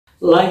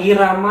Lagi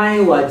ramai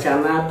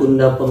wacana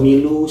tunda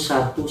pemilu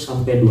 1-2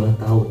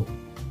 tahun.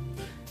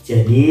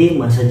 Jadi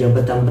masa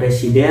jabatan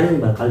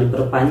presiden bakal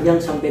diperpanjang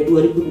sampai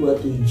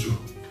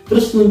 2027.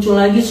 Terus muncul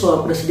lagi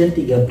soal Presiden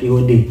Tiga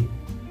Periode.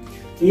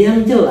 Yang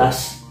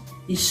jelas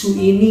isu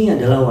ini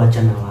adalah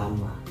wacana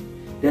lama.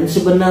 Dan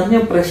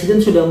sebenarnya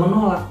presiden sudah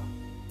menolak.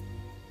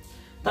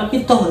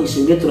 Tapi toh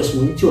isu ini terus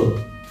muncul.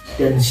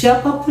 Dan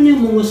siapapun yang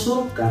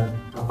mengusulkan,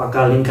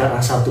 apakah lingkar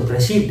A1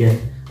 presiden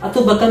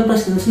atau bahkan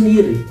presiden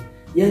sendiri,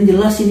 yang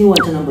jelas ini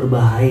wacana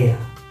berbahaya.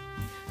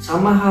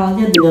 Sama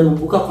halnya dengan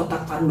membuka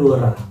kotak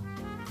Pandora.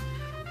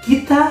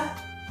 Kita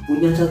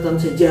punya catatan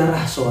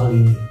sejarah soal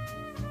ini.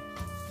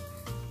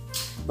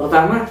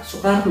 Pertama,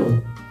 Soekarno.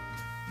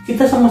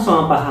 Kita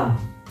sama-sama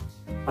paham.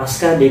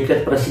 Pasca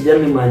dekret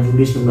Presiden 5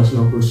 Juli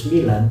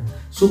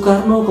 1959,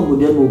 Soekarno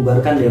kemudian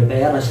mengubarkan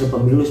DPR hasil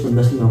pemilu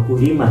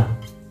 1955,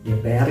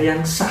 DPR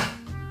yang sah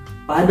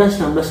pada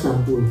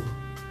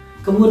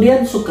 1960.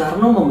 Kemudian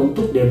Soekarno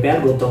membentuk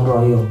DPR gotong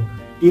royong,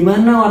 di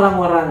mana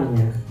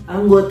orang-orangnya,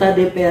 anggota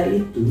DPR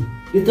itu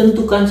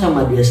ditentukan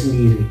sama dia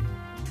sendiri.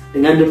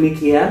 Dengan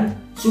demikian,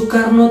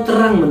 Soekarno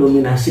terang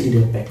mendominasi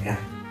di DPR.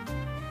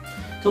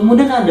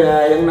 Kemudian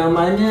ada yang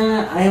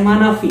namanya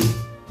Hanafi,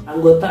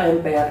 anggota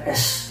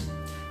MPRS.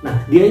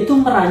 Nah, dia itu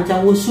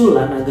merancang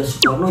usulan agar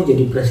Soekarno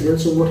jadi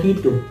Presiden Seumur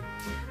Hidup.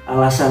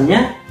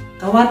 Alasannya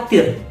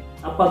khawatir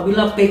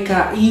apabila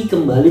PKI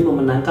kembali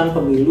memenangkan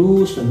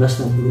pemilu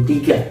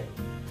 1963.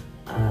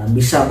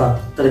 Bisa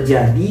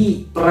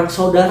terjadi perang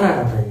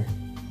saudara katanya.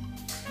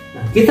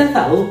 Nah, kita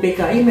tahu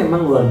PKI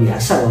memang luar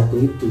biasa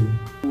waktu itu.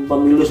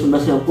 Pemilu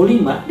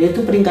 1995 dia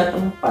itu peringkat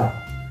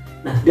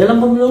 4. Nah,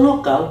 dalam pemilu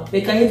lokal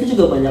PKI itu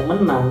juga banyak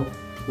menang.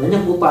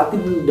 Banyak bupati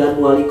dan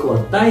wali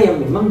kota yang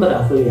memang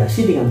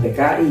berafiliasi dengan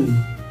PKI.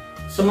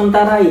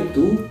 Sementara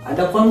itu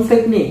ada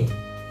konflik nih.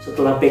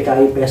 Setelah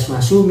PKI PS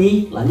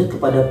Masumi lanjut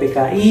kepada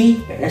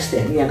PKI PS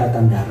TNI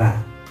Angkatan Darat.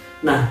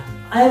 Nah,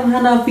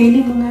 Hanafi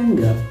ini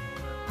menganggap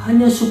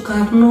hanya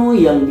Soekarno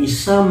yang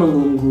bisa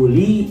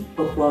mengungguli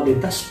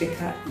popularitas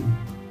PKI.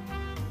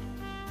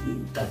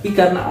 Tapi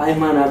karena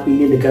Hanafi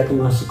ini dekat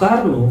dengan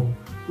Soekarno,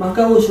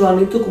 maka usulan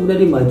itu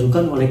kemudian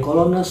dimajukan oleh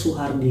Kolonel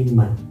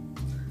Suhardiman,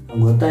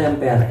 anggota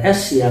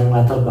MPRS yang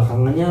latar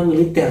belakangnya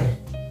militer.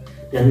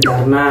 Dan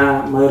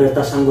karena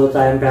mayoritas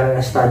anggota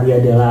MPRS tadi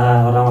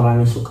adalah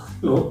orang-orang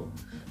Soekarno,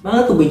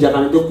 maka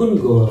kebijakan itu pun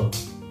gol.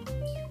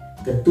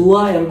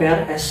 Ketua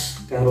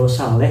MPRS Khairul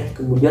Saleh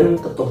kemudian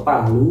ketok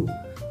palu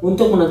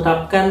untuk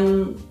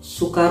menetapkan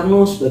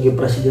Soekarno sebagai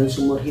Presiden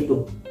Seumur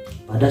Hidup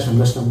pada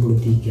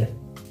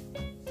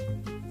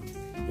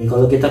 1963. Ya,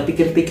 kalau kita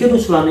pikir-pikir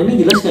usulan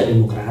ini jelas gak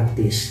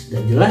demokratis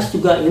dan jelas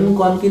juga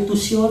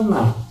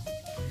inkonstitusional.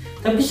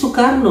 Tapi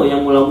Soekarno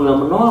yang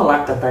mula-mula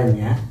menolak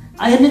katanya,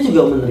 akhirnya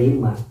juga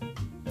menerima.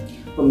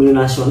 Pemilu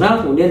nasional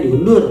kemudian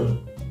diundur.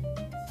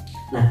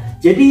 Nah,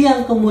 jadi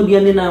yang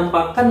kemudian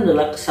dinampakkan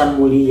adalah kesan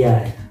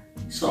mulia.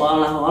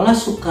 Seolah-olah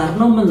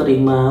Soekarno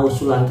menerima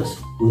usulan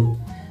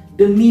tersebut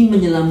demi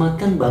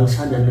menyelamatkan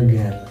bangsa dan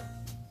negara.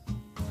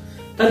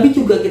 Tapi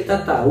juga kita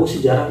tahu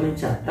sejarah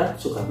mencatat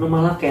Soekarno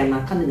malah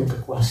keenakan dengan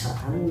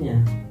kekuasaannya.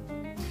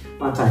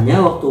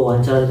 Makanya waktu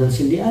wawancara dengan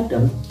Cindy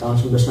Adam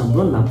tahun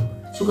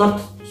 1966,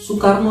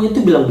 Soekarno itu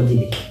bilang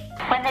begini.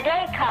 When the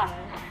day comes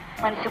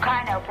when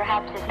Soekarno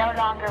perhaps is no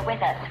longer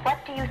with us,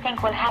 what do you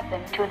think will happen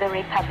to the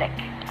Republic?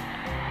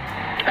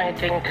 I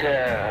think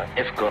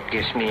if God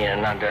gives me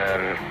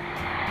another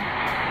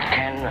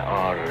 10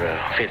 or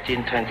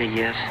 15, 20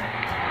 years,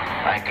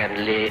 I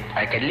can live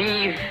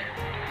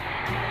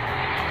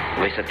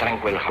with a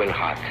tranquil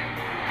heart.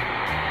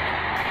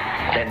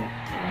 Then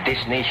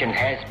this nation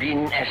has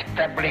been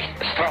established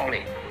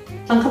strongly.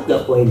 Tangkap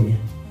gak poinnya?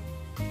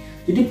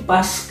 Jadi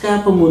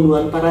pasca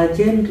pembunuhan para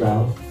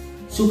jenderal,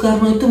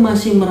 Soekarno itu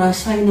masih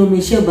merasa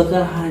Indonesia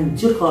bakal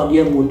hancur kalau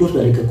dia mundur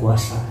dari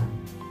kekuasaan.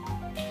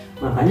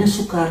 Makanya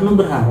Soekarno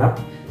berharap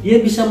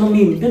dia bisa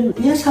memimpin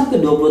ya sampai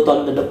 20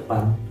 tahun ke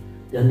depan.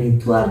 Dan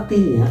itu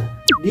artinya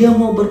dia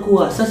mau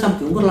berkuasa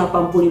sampai umur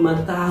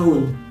 85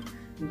 tahun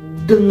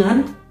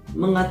dengan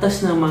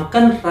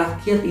mengatasnamakan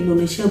rakyat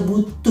Indonesia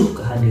butuh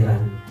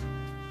kehadirannya.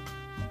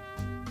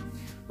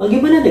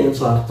 Bagaimana dengan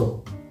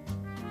Soeharto?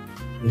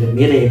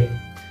 Mirip-mirip.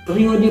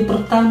 Periode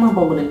pertama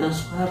pemerintahan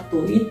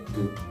Soeharto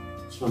itu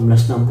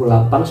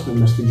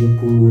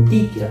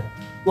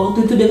 1968-1973, waktu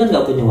itu dia kan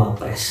gak punya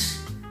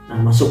wapres.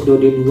 Nah, masuk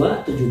periode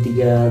 2,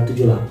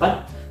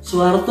 73-78,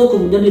 Soeharto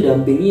kemudian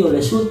didampingi oleh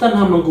Sultan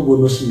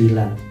Hamengkubuwono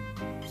IX.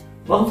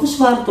 Waktu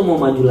Soeharto mau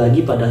maju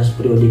lagi pada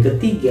periode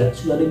ketiga,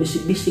 sudah ada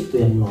bisik-bisik tuh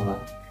yang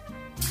menolak.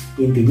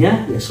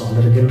 Intinya ya soal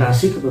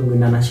regenerasi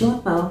kepemimpinan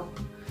nasional.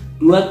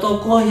 Dua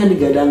tokoh yang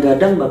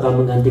digadang-gadang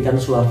bakal menggantikan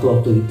Soeharto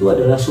waktu itu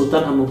adalah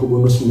Sultan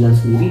Hamengkubuwono IX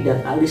sendiri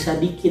dan Ali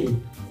Sadikin,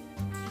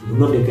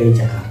 Gubernur DKI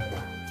Jakarta.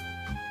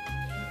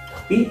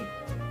 Tapi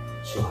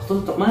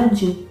Soeharto tetap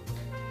maju.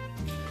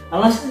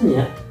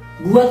 Alasannya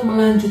buat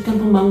melanjutkan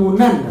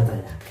pembangunan katanya.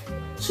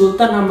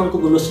 Sultan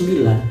Hamengkubuwono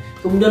IX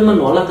kemudian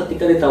menolak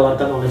ketika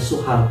ditawarkan oleh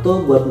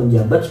Soeharto buat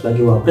menjabat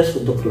sebagai wapres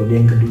untuk periode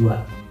yang kedua.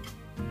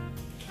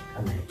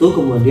 Karena itu itu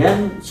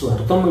kemudian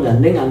Soeharto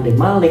menggandeng Ande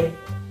Malik.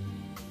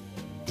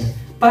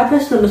 Pada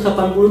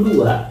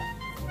 1982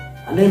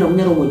 ada yang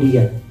namanya Romo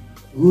Dian,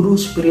 guru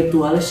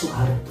spiritualis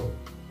Soeharto.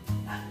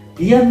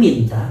 Dia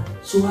minta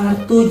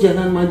Soeharto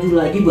jangan maju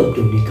lagi buat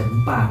periode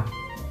keempat.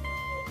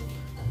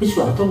 Tapi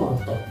Soeharto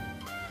ngotot.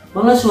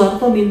 Malah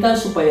Soeharto minta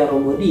supaya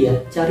Romo Dian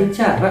cari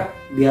cara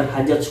biar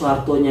hajat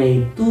Soehartonya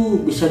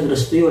itu bisa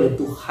direstui oleh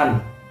Tuhan.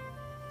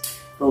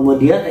 Romo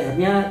Dian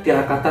akhirnya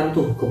tirakatan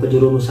tuh ke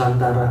penjuru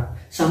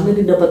Nusantara sampai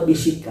didapat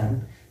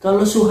bisikan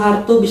kalau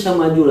Soeharto bisa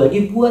maju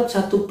lagi buat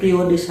 1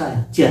 periode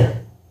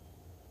saja.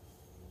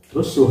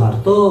 Terus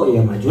Soeharto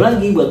ya maju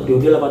lagi buat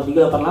periode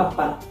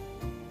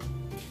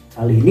 83-88.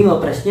 Kali ini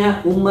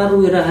wapresnya Umar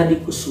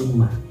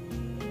Wirahadikusuma.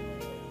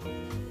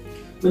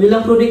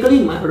 Menjelang periode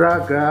kelima,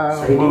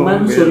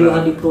 Saidiman Suryo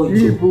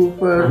Hadiprojo,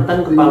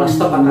 mantan Kepala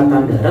Staf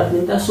Angkatan Darat,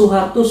 minta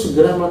Soeharto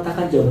segera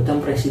meletakkan jabatan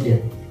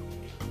presiden,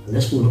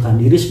 alias mengundurkan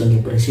diri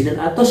sebagai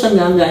presiden atau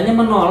seenggak-enggaknya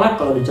menolak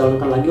kalau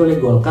dicalonkan lagi oleh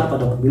Golkar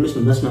pada pemilu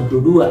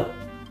 1992.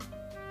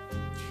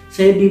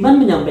 Saidiman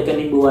menyampaikan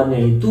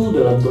himbauannya itu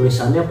dalam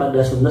tulisannya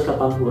pada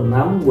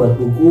 1986 buat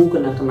buku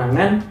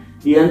kenang-kenangan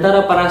di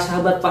antara para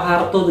sahabat Pak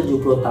Harto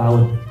 70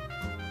 tahun.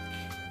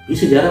 Di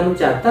sejarah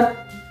mencatat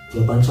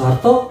jawaban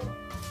Soeharto,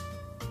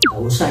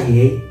 "Gak usah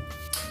ye,"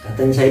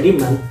 katanya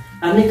Saidiman,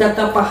 "andai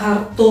kata Pak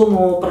Harto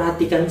mau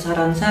perhatikan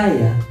saran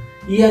saya,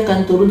 ia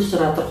akan turun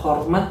secara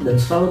terhormat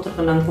dan selalu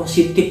terkenang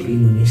positif di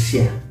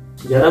Indonesia."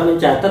 Sejarah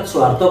mencatat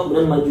Soeharto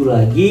kemudian maju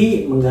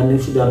lagi menggandeng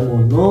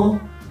Sudarmono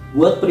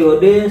buat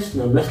periode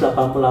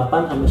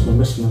 1988 sampai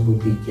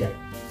 1993.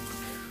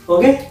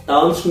 Oke,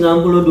 tahun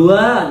 92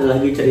 ada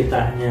lagi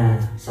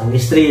ceritanya. Sang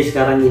istri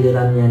sekarang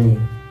gilirannya nih,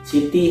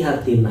 Siti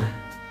Hartinah.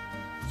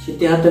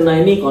 Siti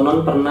Hartinah ini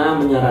konon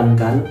pernah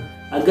menyarankan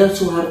agar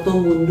Soeharto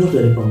mundur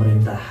dari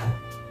pemerintahan.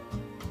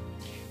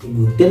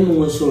 Ibu Tin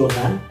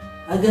mengusulkan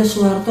agar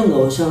Soeharto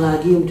nggak usah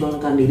lagi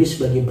mencalonkan diri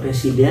sebagai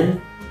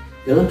presiden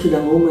dalam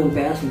sidang umum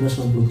MPR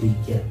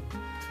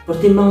 1993.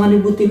 Pertimbangan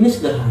Ibu Tin ini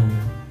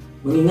sederhana,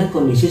 mengingat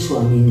kondisi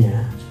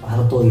suaminya, Pak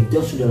Harto itu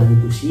yang sudah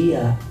lanjut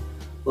usia.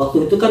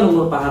 Waktu itu kan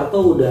umur Pak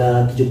Harto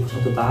udah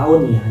 71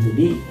 tahun ya,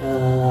 jadi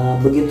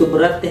begitu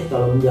berat deh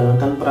kalau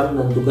menjalankan peran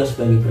dan tugas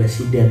sebagai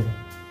presiden.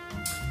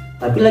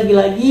 Tapi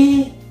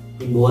lagi-lagi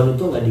himbauan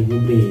itu nggak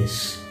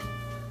digubris.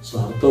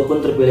 Soeharto pun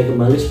terpilih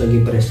kembali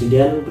sebagai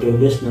presiden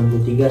periode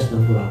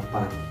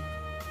 93-98.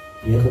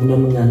 Dia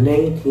kemudian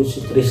menggandeng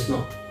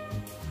Sutrisno.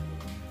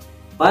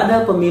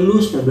 Pada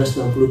pemilu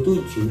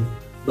 1967,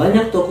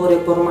 banyak tokoh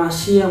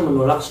reformasi yang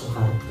menolak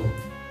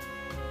Soeharto.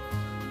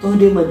 Toh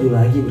dia maju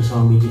lagi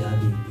bersama B.J.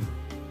 Habibie.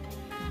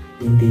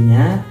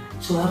 Intinya,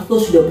 Soeharto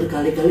sudah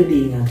berkali-kali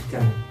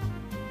diingatkan,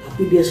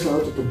 tapi dia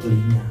selalu tutup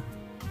telinga.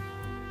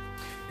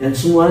 Dan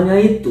semuanya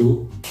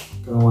itu,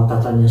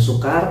 kengototannya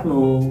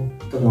Soekarno,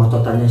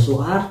 kengototannya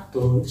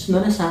Soeharto, itu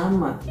sebenarnya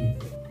sama.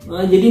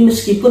 Jadi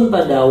meskipun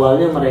pada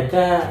awalnya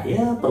mereka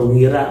ya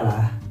perwira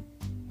lah.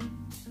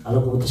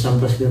 Kalau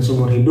keputusan Presiden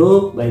Seumur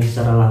Hidup, baik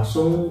secara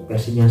langsung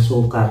versinya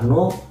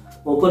Soekarno,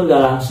 maupun gak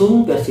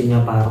langsung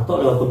versinya Pak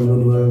Harto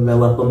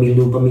lewat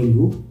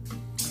pemilu,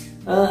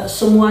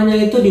 semuanya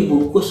itu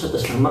dibungkus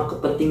atas nama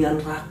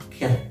kepentingan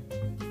rakyat,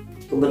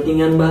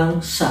 kepentingan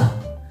bangsa,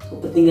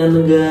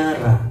 kepentingan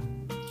negara,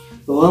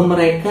 bahwa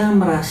mereka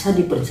merasa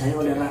dipercaya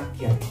oleh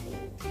rakyat,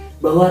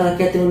 bahwa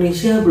rakyat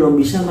Indonesia belum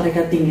bisa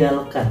mereka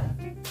tinggalkan.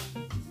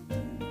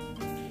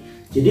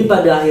 Jadi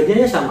pada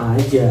akhirnya sama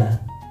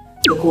aja,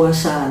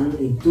 kekuasaan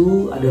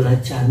itu adalah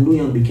candu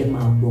yang bikin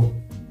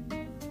mabok.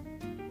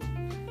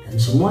 Dan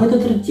semua itu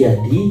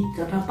terjadi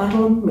karena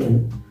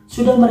parlemen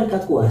sudah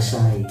mereka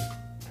kuasai.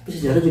 Tapi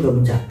sejarah juga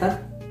mencatat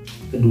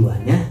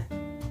keduanya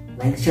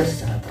lengser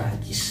secara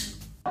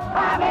tragis.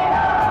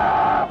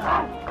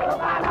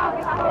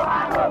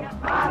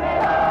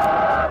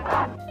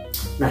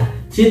 Nah,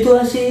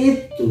 situasi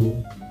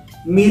itu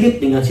mirip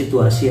dengan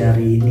situasi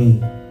hari ini.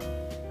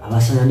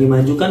 Alasan yang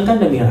dimajukan kan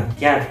demi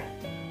rakyat.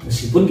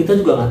 Meskipun kita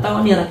juga nggak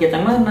tahu nih rakyat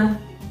yang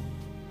mana.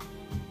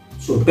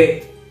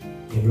 Survei,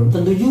 ya belum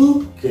tentu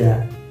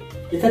juga.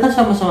 Kita kan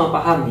sama-sama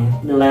paham ya,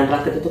 penilaian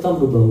rakyat itu kan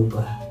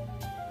berubah-ubah.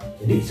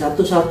 Jadi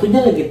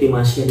satu-satunya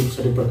legitimasi yang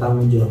bisa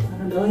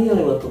dipertanggungjawabkan adalah ya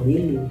lewat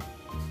pemilu.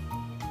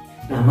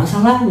 Nah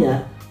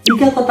masalahnya,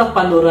 jika kotak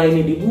Pandora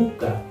ini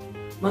dibuka,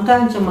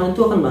 maka ancaman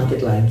itu akan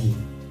bangkit lagi.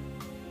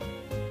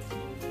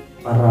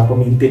 Para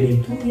pemimpin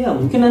itu ya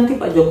mungkin nanti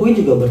Pak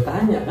Jokowi juga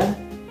bertanya kan,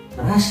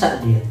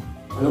 ngerasa dia,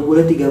 kalau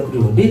boleh 3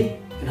 periode,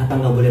 kenapa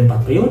nggak boleh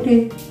 4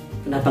 periode?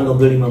 Kenapa nggak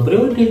boleh 5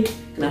 periode?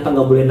 Kenapa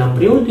nggak boleh 6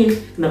 periode?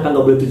 Kenapa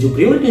nggak boleh 7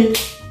 periode?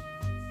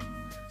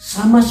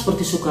 Sama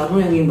seperti Soekarno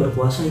yang ingin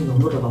berkuasa hingga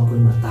umur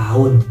 85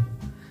 tahun.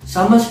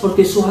 Sama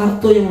seperti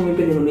Soeharto yang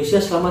memimpin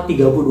Indonesia selama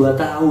 32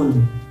 tahun.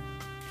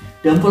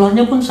 Dan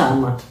polanya pun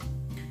sama.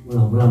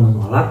 Mula-mula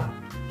menolak,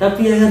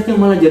 tapi akhirnya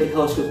malah jadi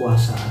haus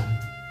kekuasaan.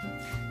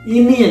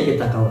 Ini yang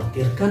kita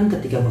khawatirkan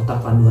ketika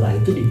kotak Pandora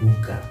itu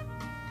dibuka.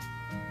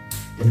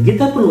 Dan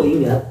kita perlu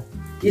ingat,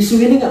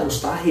 isu ini nggak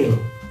mustahil.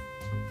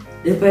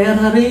 DPR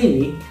hari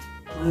ini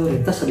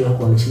mayoritas adalah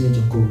koalisinya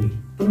Jokowi.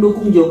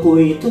 pendukung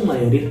Jokowi itu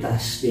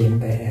mayoritas di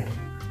MPR,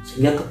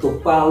 sehingga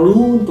ketuk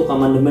palu untuk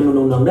amandemen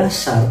Undang-Undang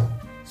Dasar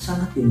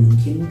sangat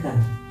dimungkinkan.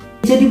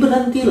 Jadi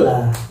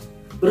berhentilah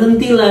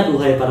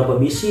duhai para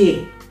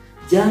pembisik.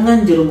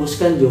 Jangan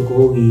jerumuskan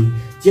Jokowi,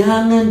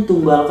 jangan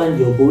tumbalkan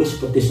Jokowi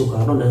seperti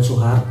Soekarno dan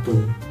Soeharto.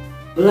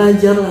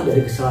 Belajarlah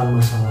dari kesalahan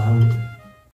masa lalu.